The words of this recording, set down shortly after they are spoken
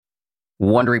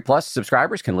Wondery Plus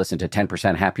subscribers can listen to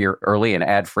 10% Happier early and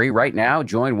ad-free right now.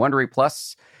 Join Wondery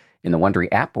Plus in the Wondery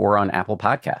app or on Apple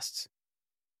Podcasts.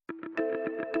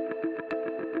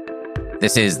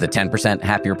 This is the 10%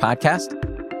 Happier podcast.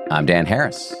 I'm Dan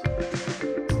Harris.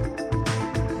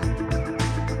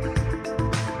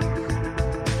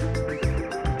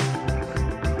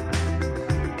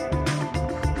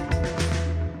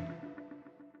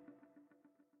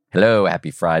 Hello,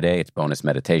 happy Friday. It's bonus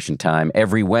meditation time.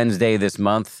 Every Wednesday this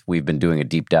month, we've been doing a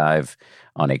deep dive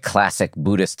on a classic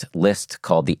Buddhist list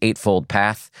called the Eightfold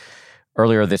Path.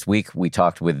 Earlier this week, we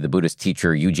talked with the Buddhist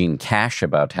teacher Eugene Cash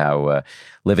about how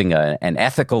living an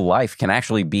ethical life can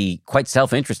actually be quite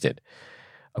self-interested.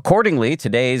 Accordingly,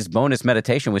 today's bonus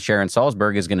meditation with Sharon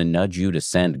Salzberg is going to nudge you to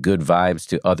send good vibes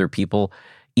to other people,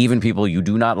 even people you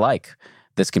do not like.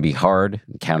 This can be hard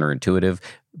and counterintuitive,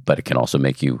 but it can also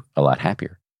make you a lot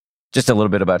happier. Just a little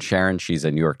bit about Sharon. She's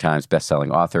a New York Times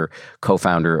bestselling author,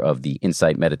 co-founder of the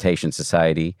Insight Meditation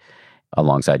Society,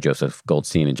 alongside Joseph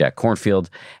Goldstein and Jack Kornfield.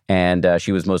 And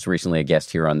she was most recently a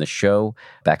guest here on the show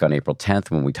back on April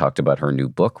 10th when we talked about her new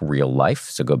book, Real Life.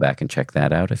 So go back and check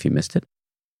that out if you missed it.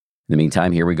 In the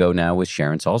meantime, here we go now with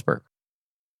Sharon Salzberg.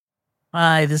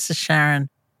 Hi, this is Sharon.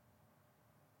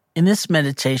 In this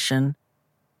meditation,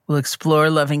 we'll explore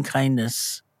loving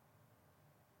kindness.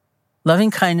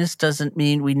 Loving kindness doesn't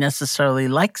mean we necessarily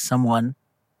like someone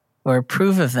or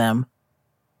approve of them,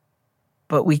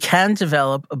 but we can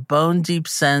develop a bone-deep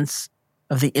sense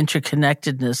of the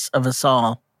interconnectedness of us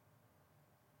all.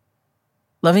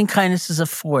 Loving kindness is a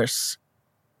force,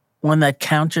 one that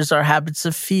counters our habits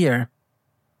of fear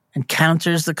and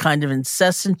counters the kind of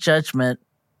incessant judgment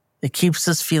that keeps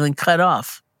us feeling cut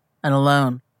off and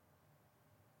alone.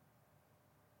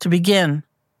 To begin,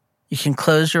 you can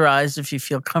close your eyes if you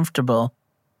feel comfortable.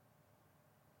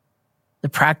 The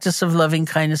practice of loving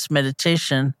kindness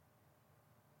meditation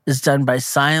is done by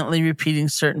silently repeating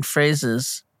certain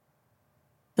phrases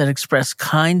that express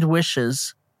kind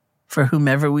wishes for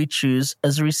whomever we choose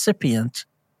as a recipient,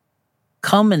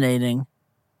 culminating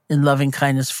in loving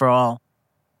kindness for all.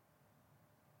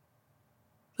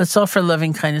 Let's offer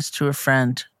loving kindness to a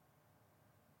friend.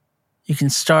 You can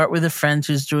start with a friend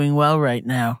who's doing well right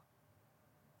now.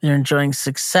 They're enjoying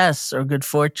success or good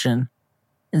fortune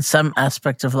in some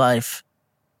aspect of life.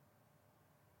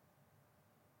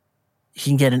 You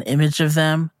can get an image of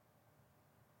them,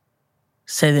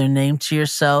 say their name to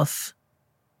yourself,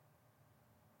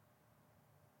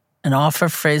 and offer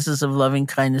phrases of loving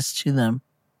kindness to them.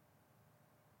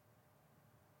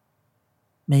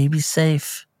 May you be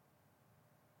safe.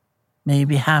 May you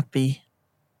be happy.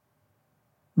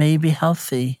 May you be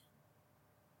healthy.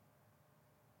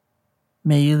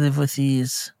 May you live with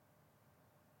ease.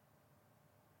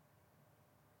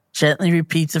 Gently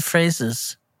repeat the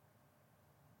phrases,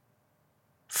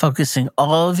 focusing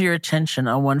all of your attention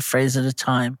on one phrase at a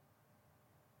time.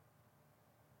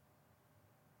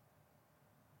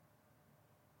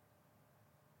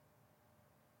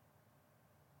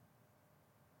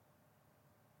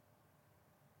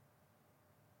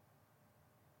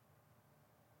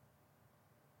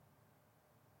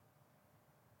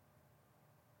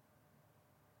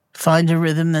 Find a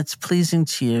rhythm that's pleasing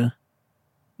to you,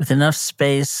 with enough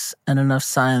space and enough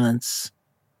silence.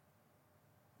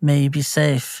 May you be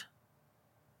safe.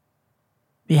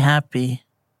 Be happy.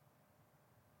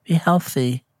 Be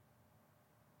healthy.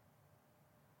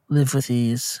 Live with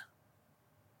ease.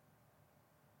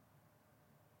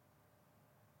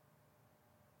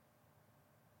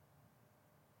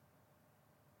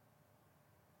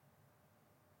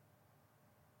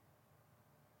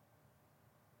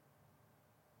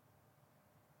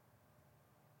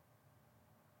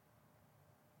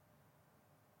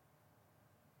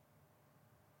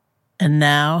 And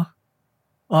now,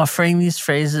 offering these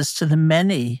phrases to the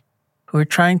many who are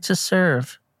trying to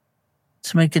serve,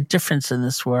 to make a difference in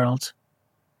this world,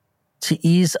 to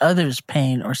ease others'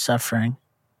 pain or suffering.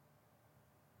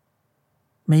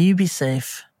 May you be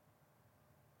safe.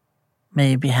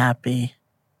 May you be happy.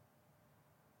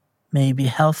 May you be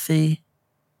healthy.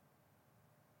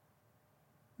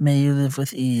 May you live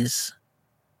with ease.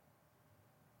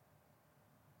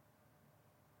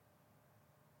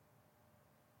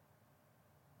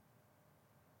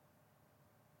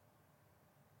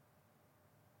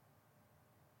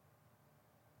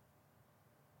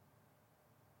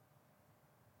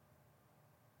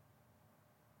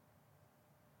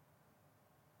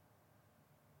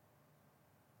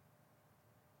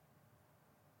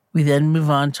 We then move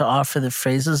on to offer the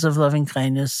phrases of loving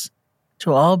kindness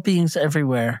to all beings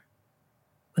everywhere,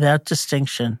 without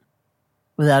distinction,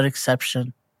 without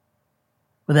exception,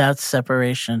 without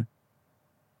separation.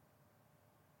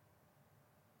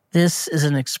 This is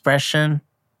an expression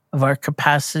of our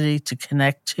capacity to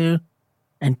connect to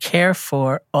and care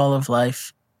for all of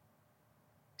life.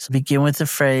 So begin with the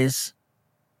phrase,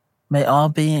 may all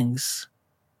beings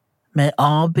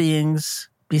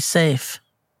be safe.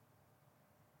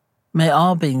 May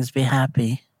all beings be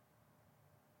happy.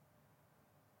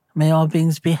 May all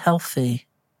beings be healthy.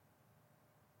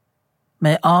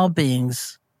 May all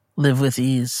beings live with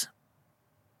ease.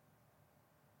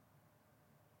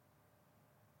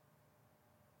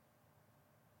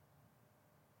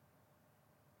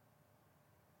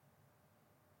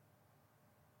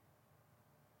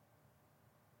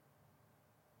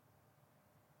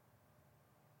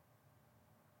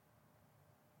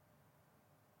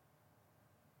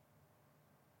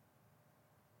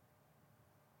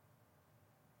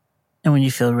 And when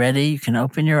you feel ready, you can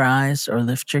open your eyes or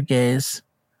lift your gaze,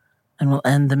 and we'll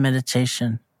end the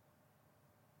meditation.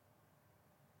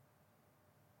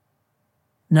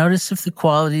 Notice if the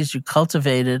qualities you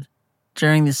cultivated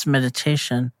during this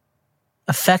meditation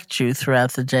affect you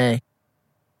throughout the day.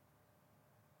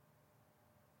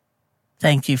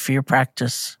 Thank you for your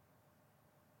practice.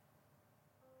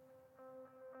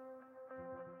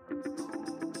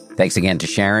 Thanks again to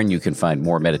Sharon. You can find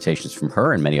more meditations from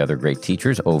her and many other great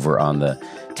teachers over on the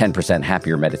 10%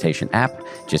 Happier Meditation app.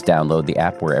 Just download the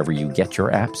app wherever you get your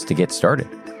apps to get started.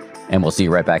 And we'll see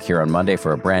you right back here on Monday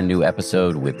for a brand new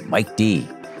episode with Mike D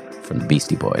from the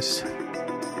Beastie Boys.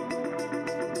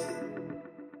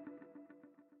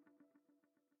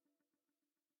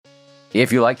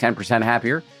 If you like 10%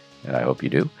 Happier, and I hope you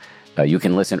do, you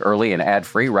can listen early and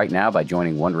ad-free right now by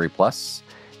joining Wondery Plus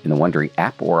in the Wondery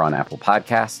app or on Apple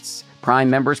Podcasts.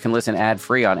 Prime members can listen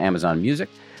ad-free on Amazon Music.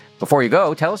 Before you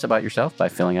go, tell us about yourself by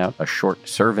filling out a short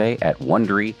survey at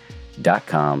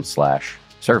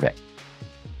Wondery.com/survey.